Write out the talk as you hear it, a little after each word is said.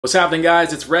What's happening,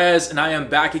 guys? It's Rez and I am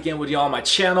back again with y'all on my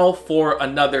channel for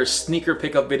another sneaker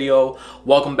pickup video.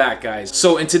 Welcome back, guys.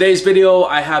 So in today's video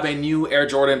I have a new Air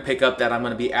Jordan pickup that I'm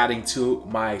going to be adding to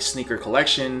my sneaker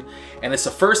collection, and it's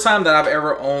the first time that I've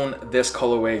ever owned this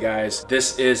colorway, guys.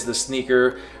 This is the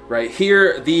sneaker right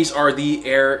here. These are the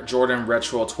Air Jordan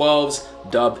Retro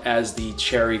 12s, dubbed as the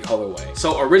cherry colorway.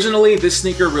 So originally this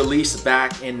sneaker released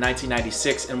back in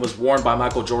 1996 and was worn by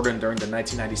Michael Jordan during the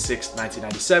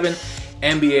 1996-1997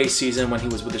 NBA season when he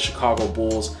was with the Chicago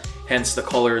Bulls. Hence the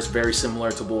color is very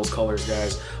similar to Bulls colors,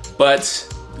 guys.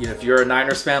 But you know, if you're a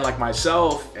Niners fan like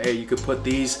myself, hey, you could put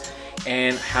these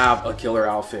and have a killer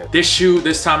outfit. This shoe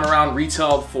this time around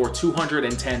retailed for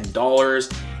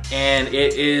 $210, and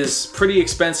it is pretty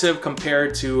expensive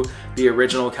compared to the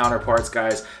original counterparts,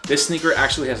 guys. This sneaker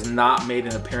actually has not made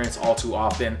an appearance all too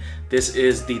often. This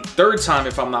is the third time,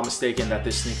 if I'm not mistaken, that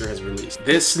this sneaker has released.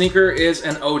 This sneaker is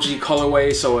an OG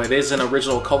colorway, so it is an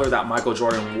original color that Michael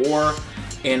Jordan wore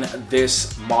in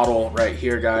this model right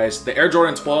here, guys. The Air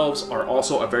Jordan 12s are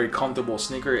also a very comfortable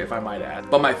sneaker, if I might add.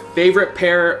 But my favorite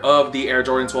pair of the Air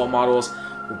Jordan 12 models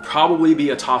would probably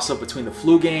be a toss-up between the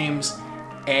Flu Games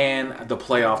and the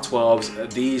Playoff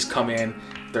 12s. These come in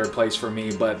third place for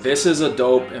me, but this is a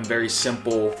dope and very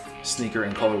simple sneaker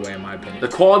and colorway in my opinion. The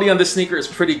quality on this sneaker is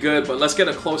pretty good, but let's get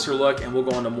a closer look and we'll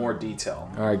go into more detail.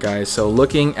 All right, guys, so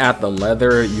looking at the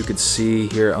leather, you could see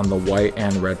here on the white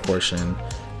and red portion,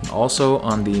 and also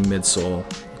on the midsole,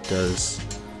 it does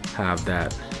have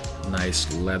that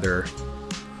nice leather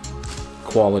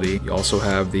quality. You also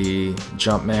have the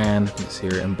Jumpman. It's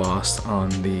here embossed on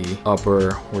the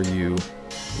upper where you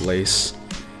lace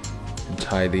and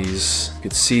tie these. You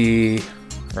could see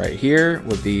right here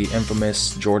with the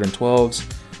infamous Jordan 12s,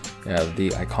 you have the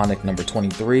iconic number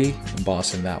 23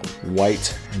 embossed in that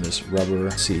white and this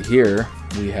rubber. See here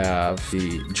we have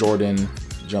the Jordan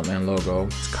Jumpman logo.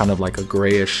 It's kind of like a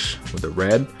grayish with the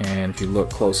red, and if you look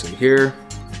closely here,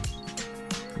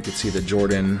 you can see the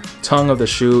Jordan tongue of the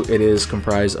shoe. It is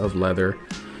comprised of leather,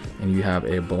 and you have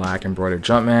a black embroidered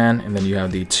Jumpman, and then you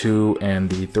have the 2 and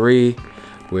the 3,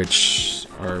 which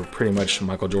are pretty much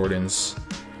Michael Jordan's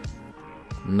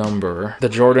number. The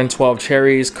Jordan 12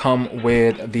 cherries come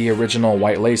with the original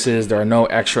white laces. There are no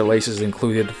extra laces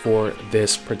included for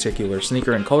this particular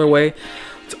sneaker and colorway.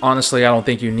 Honestly, I don't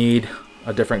think you need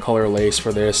a different color lace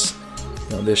for this.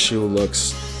 You know, this shoe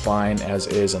looks fine as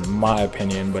is in my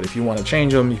opinion, but if you want to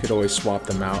change them, you could always swap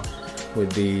them out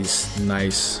with these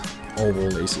nice oval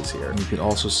laces here. And you could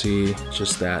also see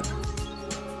just that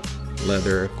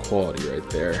leather quality right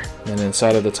there. And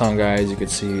inside of the tongue, guys, you could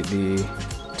see the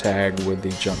tag with the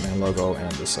Jumpman logo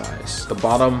and the size. The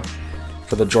bottom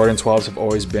for the Jordan 12s have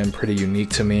always been pretty unique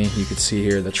to me. You could see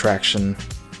here the traction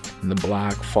in the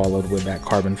black followed with that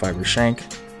carbon fiber shank.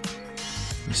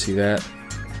 You see that?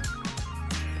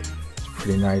 It's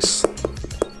pretty nice.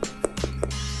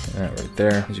 That right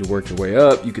there. As you work your way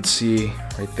up, you could see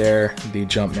right there the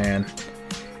Jumpman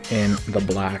in the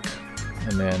black,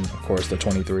 and then of course the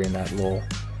 23 in that little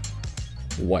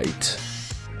white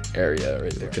area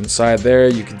right there. Inside there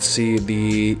you can see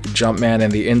the Jumpman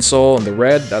and the insole in the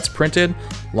red that's printed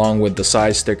along with the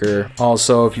size sticker.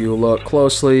 Also, if you look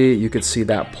closely, you could see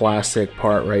that plastic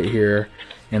part right here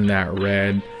in that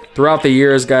red. Throughout the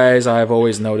years, guys, I've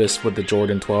always noticed with the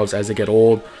Jordan 12s, as they get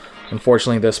old,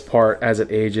 unfortunately this part, as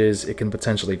it ages, it can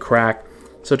potentially crack.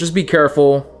 So just be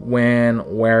careful when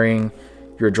wearing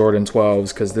your Jordan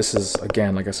 12s, because this is,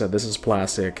 again, like I said, this is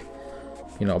plastic.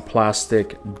 You know,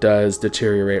 plastic does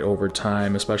deteriorate over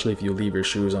time, especially if you leave your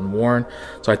shoes unworn.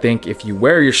 So I think if you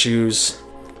wear your shoes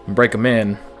and break them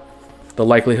in, the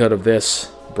likelihood of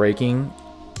this breaking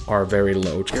are very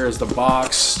low. Here's the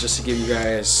box, just to give you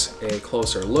guys a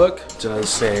closer look. It does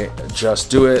say "Just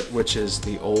Do It," which is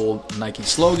the old Nike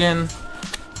slogan.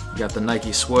 You got the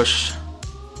Nike swoosh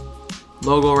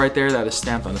logo right there that is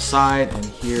stamped on the side, and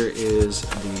here is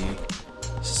the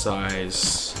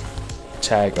size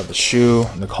tag of the shoe.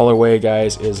 And the colorway,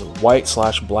 guys, is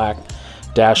white/black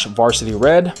dash varsity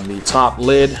red. On the top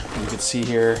lid, you can see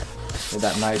here with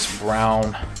that nice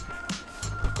brown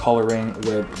coloring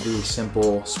with the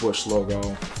simple swoosh logo.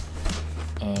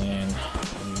 And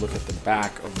when you look at the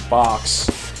back of the box,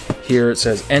 here it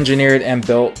says engineered and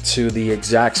built to the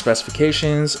exact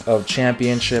specifications of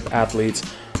championship athletes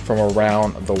from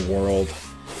around the world.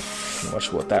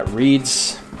 Watch what that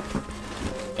reads.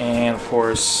 And of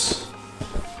course,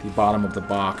 the bottom of the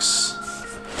box,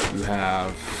 you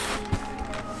have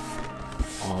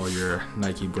all your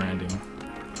Nike branding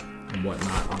and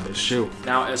whatnot on this shoe.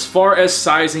 Now, as far as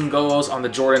sizing goes on the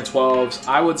Jordan 12s,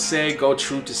 I would say go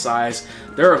true to size.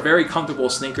 They're a very comfortable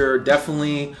sneaker,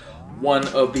 definitely one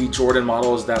of the Jordan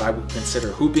models that I would consider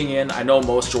hooping in. I know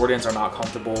most Jordans are not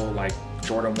comfortable, like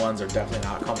Jordan 1s are definitely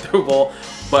not comfortable,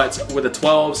 but with the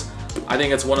 12s, I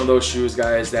think it's one of those shoes,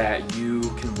 guys, that you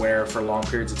can wear for long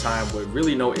periods of time with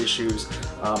really no issues.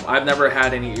 I've never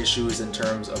had any issues in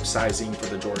terms of sizing for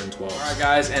the Jordan 12. All right,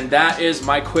 guys, and that is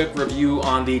my quick review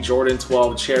on the Jordan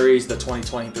 12 Cherries, the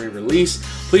 2023 release.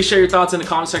 Please share your thoughts in the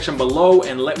comment section below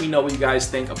and let me know what you guys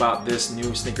think about this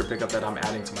new sneaker pickup that I'm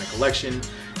adding to my collection.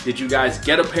 Did you guys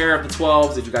get a pair of the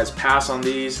 12s? Did you guys pass on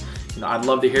these? You know, I'd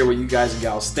love to hear what you guys and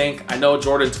gals think. I know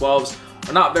Jordan 12s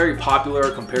are not very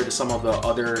popular compared to some of the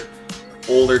other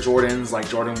older Jordans like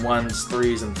Jordan 1s,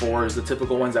 3s, and 4s, the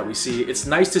typical ones that we see. It's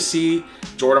nice to see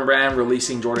Jordan Brand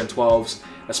releasing Jordan 12s,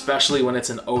 especially when it's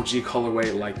an OG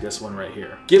colorway like this one right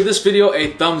here. Give this video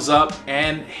a thumbs up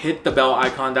and hit the bell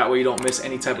icon, that way you don't miss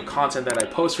any type of content that I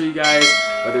post for you guys,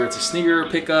 whether it's a sneaker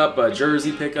pickup, a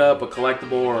jersey pickup, a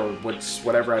collectible, or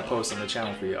whatever I post on the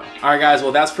channel for you. Alright guys,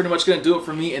 well that's pretty much gonna do it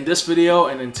for me in this video,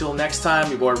 and until next time,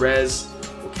 your boy Rez,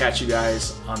 we'll catch you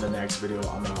guys on the next video.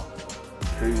 I'm out.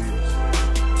 Peace.